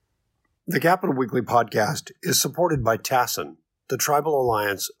The Capital Weekly podcast is supported by TASIN, the Tribal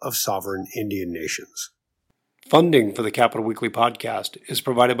Alliance of Sovereign Indian Nations. Funding for the Capital Weekly podcast is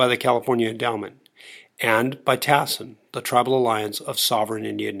provided by the California Endowment and by TASIN, the Tribal Alliance of Sovereign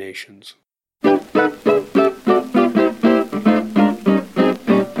Indian Nations.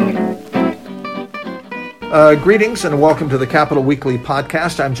 Greetings and welcome to the Capital Weekly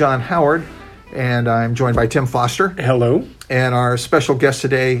podcast. I'm John Howard, and I'm joined by Tim Foster. Hello. And our special guest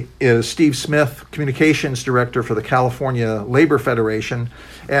today is Steve Smith, Communications Director for the California Labor Federation,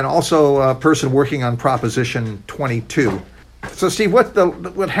 and also a person working on Proposition 22. So, Steve,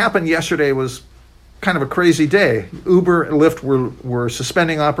 what happened yesterday was kind of a crazy day. Uber and Lyft were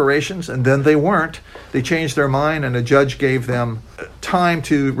suspending operations, and then they weren't. They changed their mind, and a judge gave them time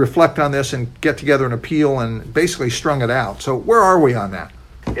to reflect on this and get together an appeal and basically strung it out. So where are we on that?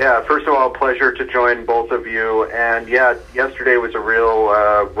 Yeah, first of all, pleasure to join both of you. And yeah, yesterday was a real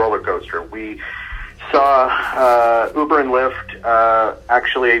roller coaster. We saw Uber and Lyft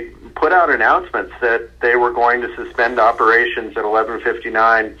actually put out announcements that they were going to suspend operations at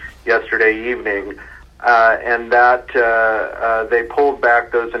 11:59 yesterday evening. And that they pulled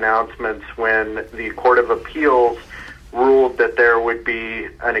back those announcements when the Court of Appeals ruled that there would be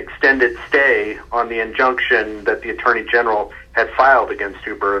an extended stay on the injunction that the Attorney General had filed against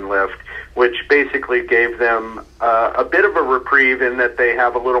Uber and Lyft, which basically gave them a bit of a reprieve in that they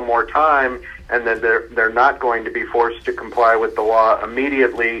have a little more time and that they're not going to be forced to comply with the law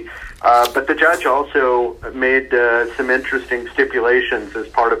immediately. But the judge also made some interesting stipulations as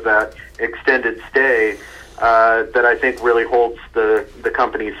part of that extended stay that I think really holds the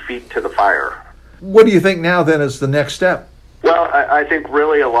company's feet to the fire. What do you think now then is the next step? Well, I think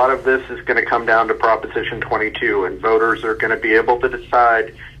really a lot of this is going to come down to Proposition 22, and voters are going to be able to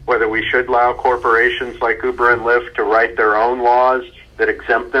decide whether we should allow corporations like Uber and Lyft to write their own laws that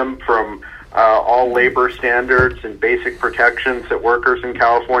exempt them from all labor standards and basic protections that workers in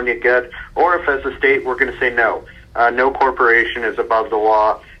California get, or if as a state we're going to say no. No corporation is above the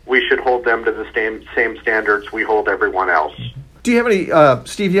law. We should hold them to the same standards we hold everyone else. Do you have any,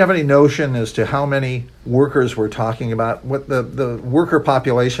 Steve, do you have any notion as to how many workers we're talking about? What the worker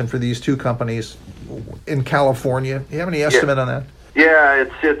population for these two companies in California? Do you have any estimate on that? Yeah,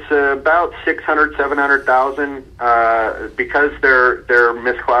 it's about 600, 700,000. Because they're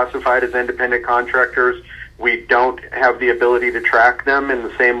misclassified as independent contractors, we don't have the ability to track them in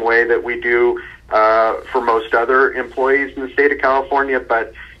the same way that we do for most other employees in the state of California.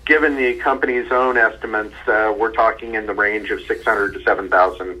 But given the company's own estimates, we're talking in the range of 600 to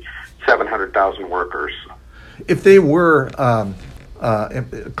 700,000 workers. If they were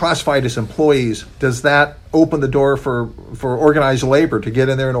classified as employees, does that open the door for organized labor to get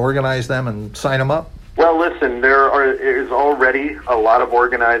in there and organize them and sign them up? Well, listen, there is already a lot of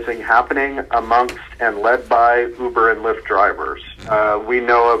organizing happening amongst and led by Uber and Lyft drivers. We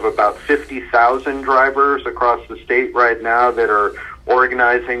know of about 50,000 drivers across the state right now that are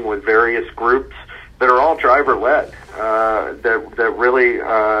organizing with various groups that are all driver-led, that really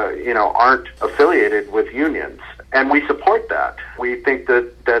aren't affiliated with unions. And we support that. We think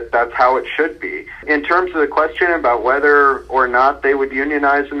that's how it should be. In terms of the question about whether or not they would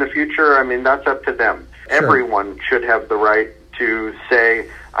unionize in the future, I mean, that's up to them. Sure. Everyone should have the right to say,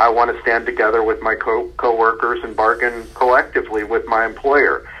 I want to stand together with my co-workers and bargain collectively with my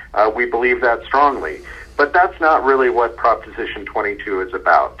employer. We believe that strongly. But that's not really what Proposition 22 is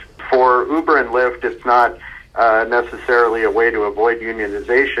about. For Uber and Lyft, it's not necessarily a way to avoid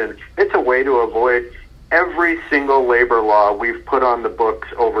unionization. It's a way to avoid every single labor law we've put on the books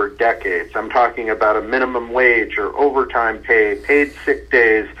over decades. I'm talking about a minimum wage or overtime pay, paid sick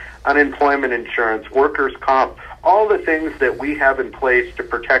days, unemployment insurance, workers' comp, all the things that we have in place to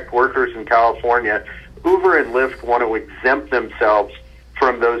protect workers in California. Uber and Lyft want to exempt themselves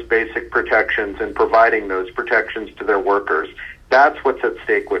from those basic protections and providing those protections to their workers. That's what's at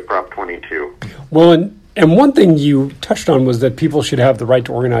stake with Prop 22. Well, and one thing you touched on was that people should have the right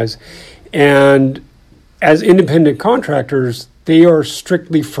to organize. And as independent contractors, they are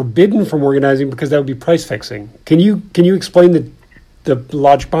strictly forbidden from organizing because that would be price fixing. Can you explain the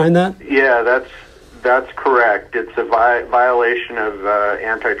logic behind that? Yeah, that's correct. It's a violation of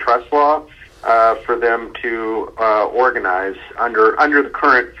antitrust law for them to organize under the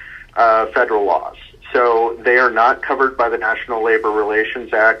current federal laws. So they are not covered by the National Labor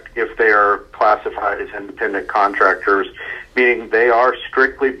Relations Act if they are classified as independent contractors, meaning they are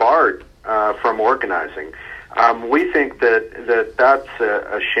strictly barred from organizing. We think that's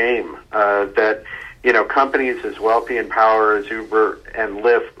a shame that companies as wealthy and powerful as Uber and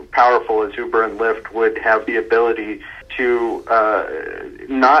Lyft would have the ability to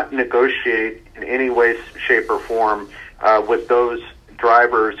not negotiate in any way, shape, or form with those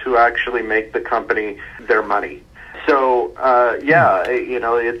drivers who actually make the company their money. So,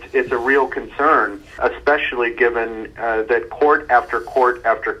 it's a real concern, especially given that court after court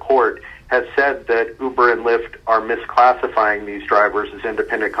after court has said that Uber and Lyft are misclassifying these drivers as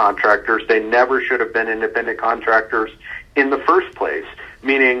independent contractors. They never should have been independent contractors in the first place,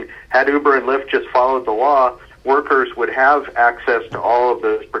 meaning had Uber and Lyft just followed the law, workers would have access to all of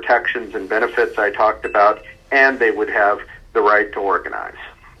those protections and benefits I talked about, and they would have the right to organize.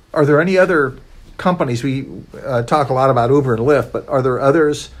 Are there any other companies? We talk a lot about Uber and Lyft, but are there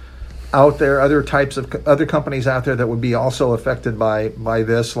others out there, other types of other companies out there that would be also affected by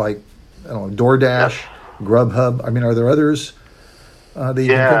this, like DoorDash, Grubhub? I mean, are there others?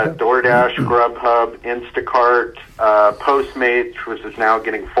 DoorDash, Grubhub, Instacart, Postmates, which is now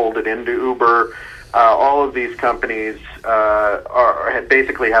getting folded into Uber. All of these companies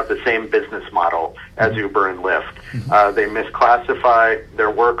basically have the same business model as Uber and Lyft. They misclassify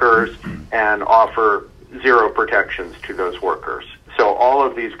their workers and offer zero protections to those workers. So all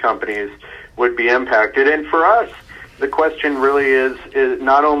of these companies would be impacted. And for us, the question really is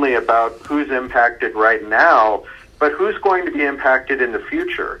not only about who's impacted right now, but who's going to be impacted in the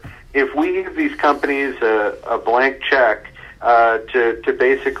future. If we give these companies a blank check to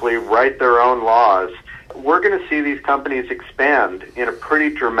basically write their own laws, we're going to see these companies expand in a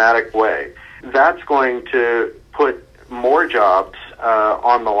pretty dramatic way. That's going to put more jobs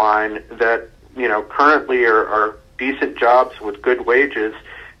on the line that currently are decent jobs with good wages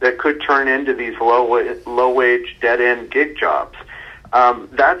that could turn into these low-wage, dead-end gig jobs.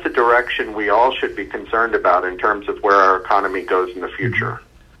 That's a direction we all should be concerned about in terms of where our economy goes in the future.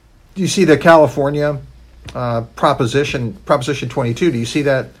 Do you see the California Proposition 22? Do you see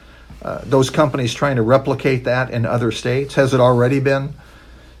that those companies trying to replicate that in other states? Has it already been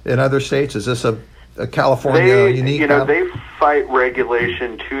in other states? Is this a California unique? They fight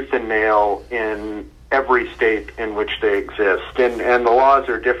regulation tooth and nail in every state in which they exist. And the laws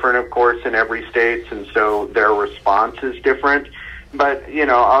are different, of course, in every state, and so their response is different. But,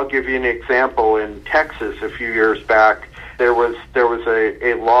 I'll give you an example. In Texas a few years back, there was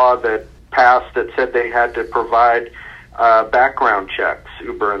a law that passed that said they had to provide background checks,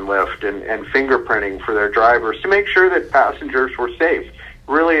 Uber and Lyft, and fingerprinting for their drivers to make sure that passengers were safe.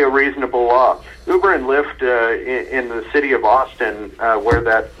 Really a reasonable law. Uber and Lyft in the city of Austin, where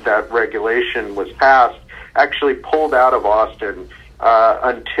that regulation was passed, actually pulled out of Austin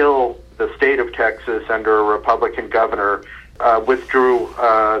until the state of Texas, under a Republican governor, withdrew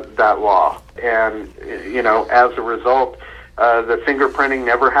that law. And, as a result, the fingerprinting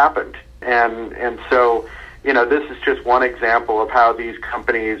never happened. And so, this is just one example of how these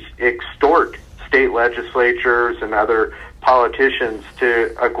companies extort state legislatures and other politicians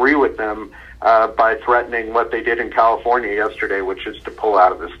to agree with them by threatening what they did in California yesterday, which is to pull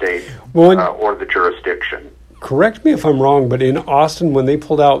out of the state or the jurisdiction. Correct me if I'm wrong, but in Austin, when they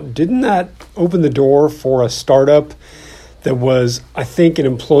pulled out, didn't that open the door for a startup that was, I think, an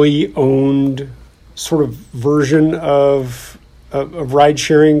employee-owned sort of version of ride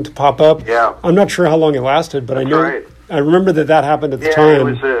sharing to pop up? Yeah. I'm not sure how long it lasted, but I remember that happened at the time.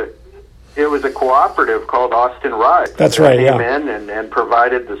 It was a cooperative called Austin Ride. That's right, They came in and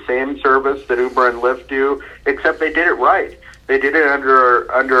provided the same service that Uber and Lyft do, except they did it right. They did it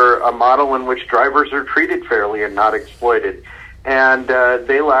under a model in which drivers are treated fairly and not exploited. And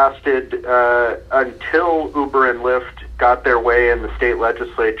they lasted until Uber and Lyft got their way in the state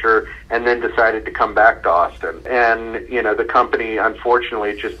legislature and then decided to come back to Austin. And, the company,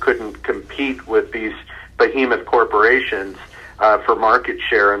 unfortunately, just couldn't compete with these behemoth corporations for market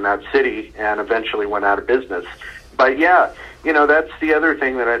share in that city, and eventually went out of business. But that's the other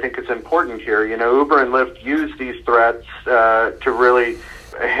thing that I think is important here. Uber and Lyft use these threats to really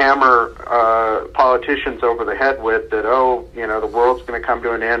hammer politicians over the head with that, the world's going to come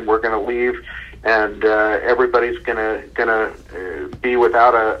to an end, we're going to leave, and everybody's going to be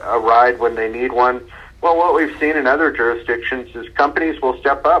without a ride when they need one. Well, what we've seen in other jurisdictions is companies will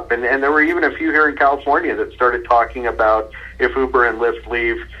step up, and there were even a few here in California that started talking about, if Uber and Lyft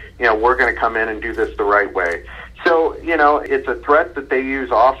leave, we're going to come in and do this the right way. So, it's a threat that they use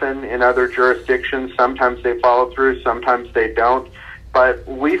often in other jurisdictions. Sometimes they follow through, sometimes they don't. But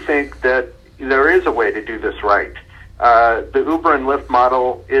we think that there is a way to do this right. The Uber and Lyft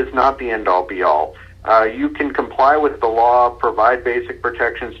model is not the end-all, be-all. You can comply with the law, provide basic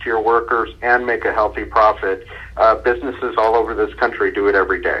protections to your workers, and make a healthy profit. Businesses all over this country do it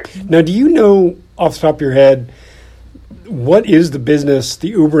every day. Now, do you know off the top of your head, what is the business the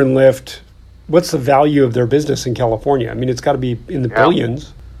Uber and Lyft what's the value of their business in California? I mean, it's got to be in the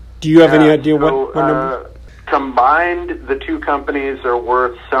billions. Do you have any idea what number? Combined, the two companies are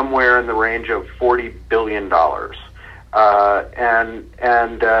worth somewhere in the range of $40 billion.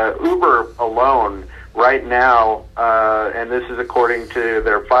 And Uber alone right now, and this is according to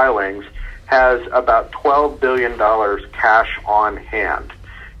their filings, has about $12 billion cash on hand,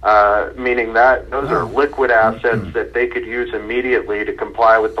 meaning that those are liquid assets that they could use immediately to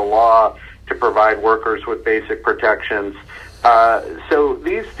comply with the law, to provide workers with basic protections. So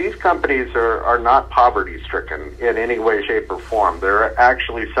these companies are not poverty-stricken in any way, shape, or form. They're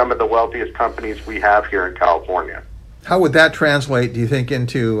actually some of the wealthiest companies we have here in California. How would that translate, do you think,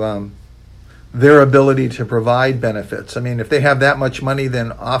 into their ability to provide benefits? I mean, if they have that much money,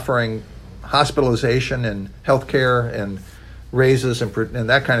 then offering hospitalization and health care and raises and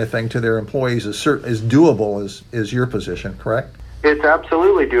that kind of thing to their employees is doable, is your position, correct? It's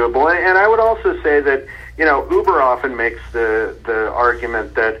absolutely doable. And I would also say that, Uber often makes the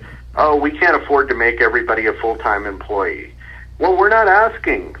argument that, we can't afford to make everybody a full-time employee. Well, we're not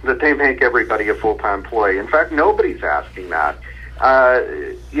asking that they make everybody a full-time employee. In fact, nobody's asking that.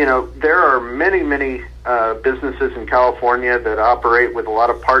 There are many, many businesses in California that operate with a lot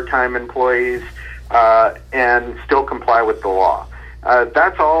of part-time employees and still comply with the law.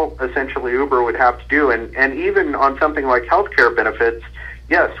 That's all essentially Uber would have to do. And even on something like healthcare benefits,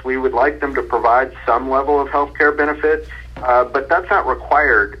 yes, we would like them to provide some level of healthcare benefit, but that's not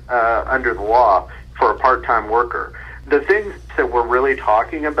required under the law for a part-time worker. The things that we're really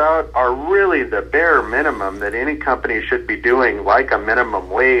talking about are really the bare minimum that any company should be doing, like a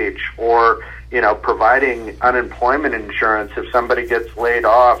minimum wage or, providing unemployment insurance if somebody gets laid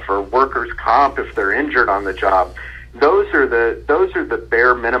off, or workers' comp if they're injured on the job. Those are the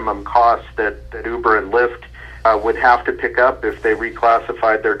bare minimum costs that Uber and Lyft would have to pick up if they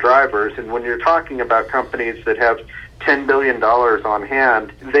reclassified their drivers. And when you're talking about companies that have $10 billion on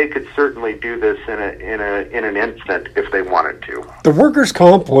hand, they could certainly do this in an instant if they wanted to. The workers'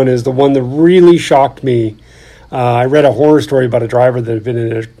 comp one is the one that really shocked me. I read a horror story about a driver that had been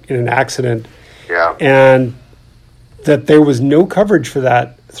in an accident, and that there was no coverage for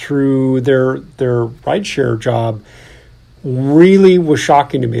that through their rideshare job. Really was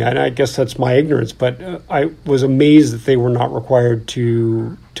shocking to me. And I guess that's my ignorance, but I was amazed that they were not required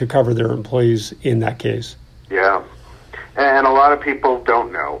to cover their employees in that case. Yeah. And a lot of people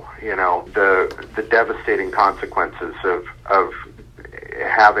don't know, the devastating consequences of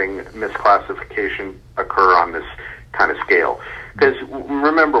having misclassification occur on this kind of scale. Because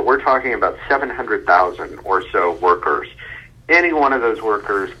remember, we're talking about 700,000 or so workers. Any one of those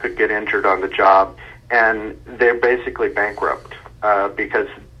workers could get injured on the job, and they're basically bankrupt because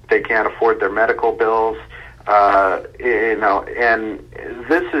they can't afford their medical bills. And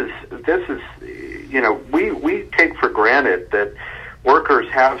this is. We take for granted that workers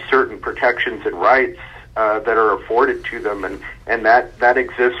have certain protections and rights that are afforded to them, and that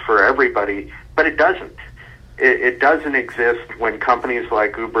exists for everybody, but it doesn't. It doesn't exist when companies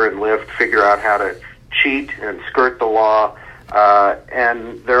like Uber and Lyft figure out how to cheat and skirt the law,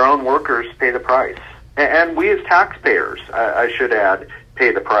 and their own workers pay the price. And we as taxpayers, I should add,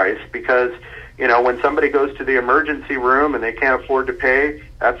 pay the price because, when somebody goes to the emergency room and they can't afford to pay,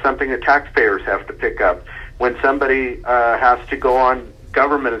 that's something that taxpayers have to pick up. When somebody has to go on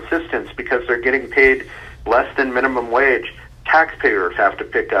government assistance because they're getting paid less than minimum wage, taxpayers have to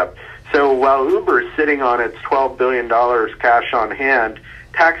pick up. So while Uber is sitting on its $12 billion cash on hand,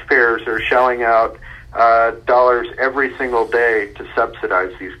 taxpayers are shelling out dollars every single day to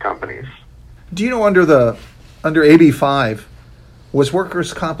subsidize these companies. Do you know under AB 5, was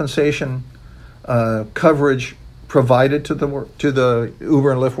workers' compensation coverage provided to the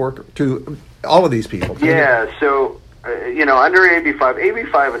Uber and Lyft worker, to all of these people? Yeah, so under AB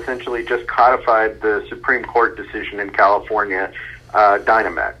 5 essentially just codified the Supreme Court decision in California,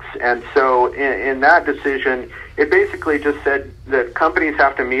 Dynamex. And so in that decision, it basically just said that companies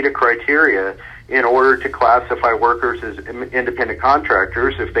have to meet a criteria in order to classify workers as independent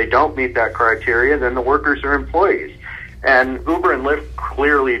contractors. If they don't meet that criteria, then the workers are employees. And Uber and Lyft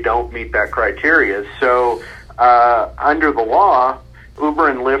clearly don't meet that criteria. So under the law, Uber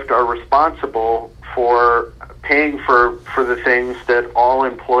and Lyft are responsible for paying for the things that all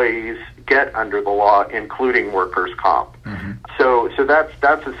employees get under the law, including workers' comp. Mm-hmm. So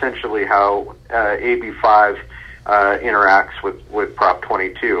that's essentially how AB 5 interacts with Prop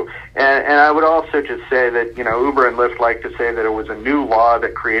 22. And I would also just say that, Uber and Lyft like to say that it was a new law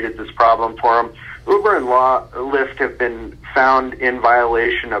that created this problem for them. Uber and Lyft have been found in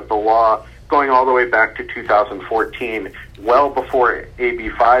violation of the law going all the way back to 2014, well before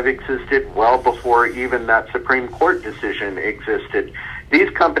AB5 existed, well before even that Supreme Court decision existed.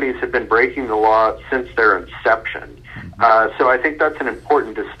 These companies have been breaking the law since their inception. So I think that's an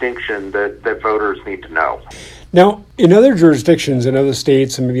important distinction that voters need to know. Now, in other jurisdictions, in other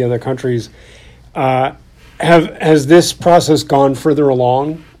states and maybe other countries, has this process gone further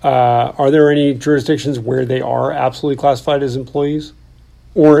along? Are there any jurisdictions where they are absolutely classified as employees?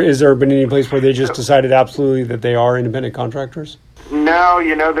 Or has there been any place where they just decided absolutely that they are independent contractors? No,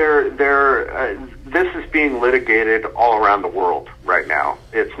 this is being litigated all around the world right now.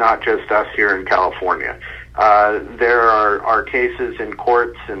 It's not just us here in California. There are cases in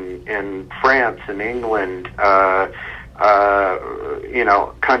courts in France and England,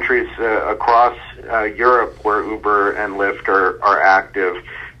 countries across Europe where Uber and Lyft are active.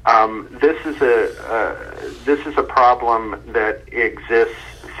 This is a problem that exists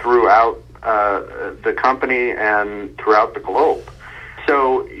throughout the company and throughout the globe.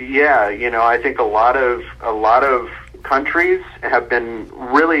 So I think a lot of countries have been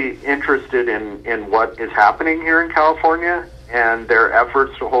really interested in what is happening here in California, and their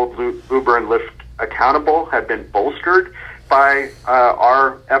efforts to hold Uber and Lyft accountable have been bolstered by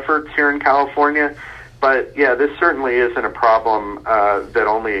our efforts here in California. But this certainly isn't a problem that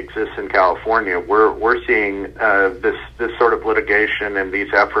only exists in California. We're seeing this sort of litigation and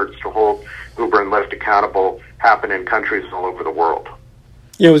these efforts to hold Uber and Lyft accountable happen in countries all over the world.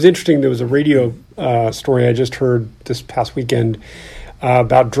 Yeah, it was interesting. There was a radio story I just heard this past weekend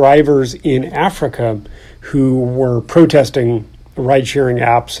about drivers in Africa who were protesting ride-sharing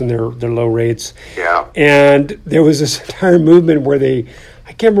apps and their low rates. Yeah. And there was this entire movement where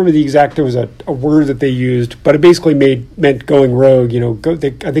I can't remember the exact, there was a word that they used, but it basically meant going rogue.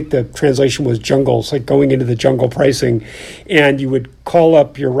 I think the translation was jungle. It's like going into the jungle pricing. And you would call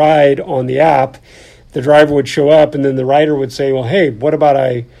up your ride on the app, the driver would show up, and then the rider would say, well, hey, what about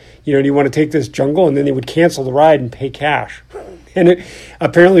do you want to take this jungle? And then they would cancel the ride and pay cash. And it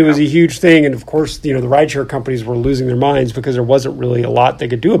apparently was a huge thing. And of course, the rideshare companies were losing their minds because there wasn't really a lot they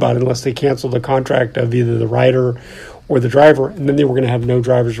could do about it unless they canceled the contract of either the rider or the driver, and then they were going to have no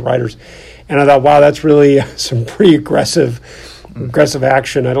drivers or riders. And I thought, wow, that's really some pretty aggressive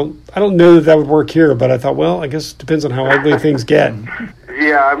action. I don't know that would work here, but I thought, well, I guess it depends on how ugly things get.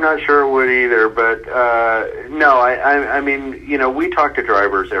 Yeah, I'm not sure it would either, but no, I mean, we talk to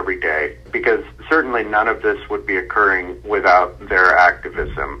drivers every day because certainly none of this would be occurring without their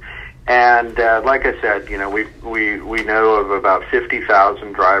activism. And like I said, we know of about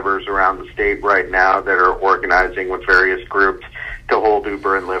 50,000 drivers around the state right now that are organizing with various groups to hold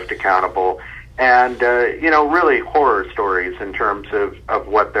Uber and Lyft accountable. And, really horror stories in terms of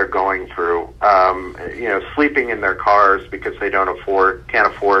what they're going through. Sleeping in their cars because they can't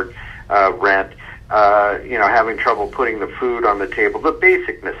afford rent. Having trouble putting the food on the table, the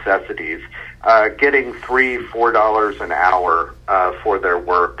basic necessities. Getting $3-4 an hour for their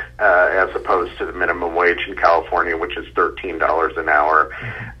work as opposed to the minimum wage in California, which is $13 an hour.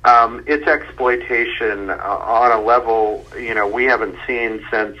 It's exploitation on a level we haven't seen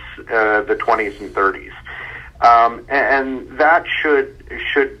since the 20s and 30s, and that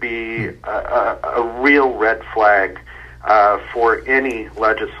should be a real red flag for any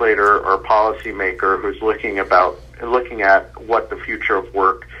legislator or policymaker who's looking at what the future of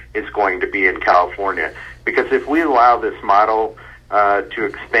work is going to be in California. Because if we allow this model to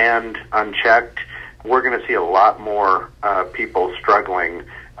expand unchecked, we're going to see a lot more people struggling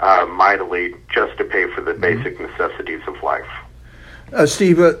mightily just to pay for the basic necessities of life.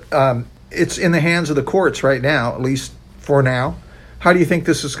 Steve, it's in the hands of the courts right now, at least for now. How do you think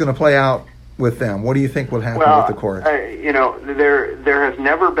this is going to play out with them? What do you think will happen with the court? There has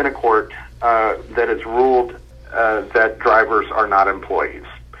never been a court that has ruled that drivers are not employees.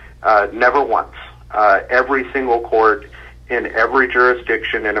 Never once. Every single court in every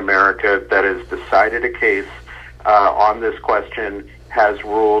jurisdiction in America that has decided a case on this question has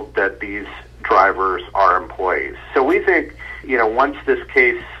ruled that these drivers are employees. So we think, once this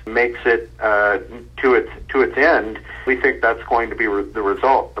case makes it to its end, we think that's going to be the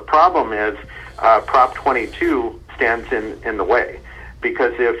result. The problem is Prop 22 stands in the way,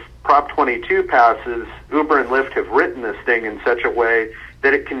 because if Prop 22 passes, Uber and Lyft have written this thing in such a way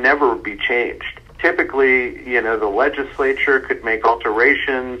that it can never be changed. Typically, the legislature could make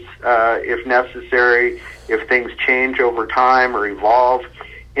alterations if necessary, if things change over time or evolve.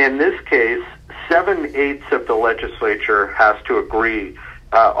 In this case, 7/8 of the legislature has to agree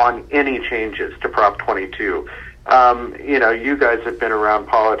on any changes to Prop 22. You guys have been around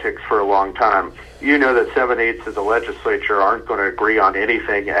politics for a long time. You know that 7/8 of the legislature aren't going to agree on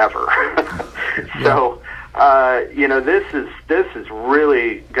anything ever. So, this is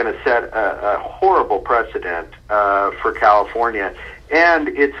really going to set a horrible precedent for California, and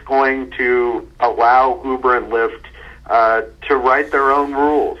it's going to allow Uber and Lyft to write their own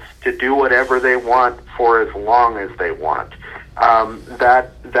rules, to do whatever they want for as long as they want.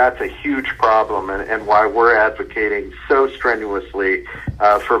 That's a huge problem, and why we're advocating so strenuously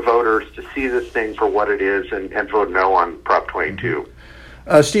for voters to see this thing for what it is and vote no on Prop 22.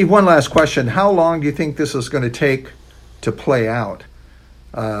 Steve, one last question. How long do you think this is going to take to play out?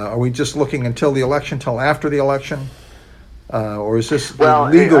 Are we just looking until the election, till after the election? Or is this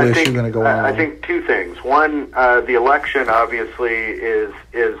legal issue going to go on? I think two things. One, the election obviously is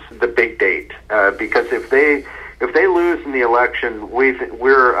the big date, because if they lose in the election,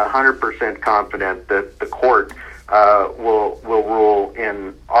 we're 100% confident that the court will rule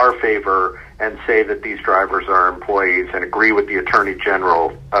in our favor and say that these drivers are employees and agree with the Attorney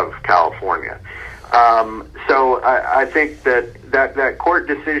General of California. So I think that court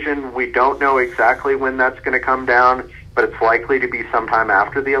decision, we don't know exactly when that's going to come down, but it's likely to be sometime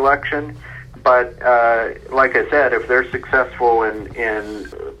after the election. But like I said, if they're successful in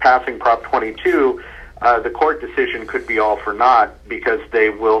passing Prop 22, the court decision could be all for naught, because they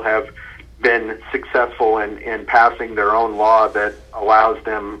will have been successful in passing their own law that allows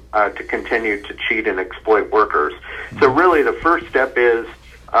them to continue to cheat and exploit workers. So really the first step is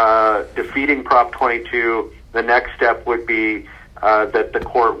defeating Prop 22. The next step would be that the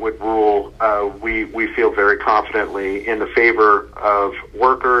court would rule, we feel very confidently, in the favor of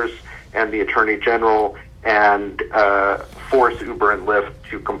workers and the Attorney General, and force Uber and Lyft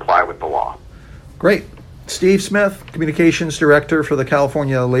to comply with the law. Great. Steve Smith, Communications Director for the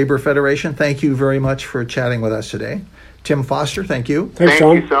California Labor Federation, thank you very much for chatting with us today. Tim Foster, thank you. Thanks,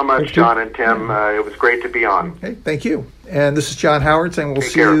 Thank you so much, John and Tim. It was great to be on. Okay, thank you. And this is John Howard saying we'll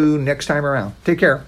see you next time around. Take care.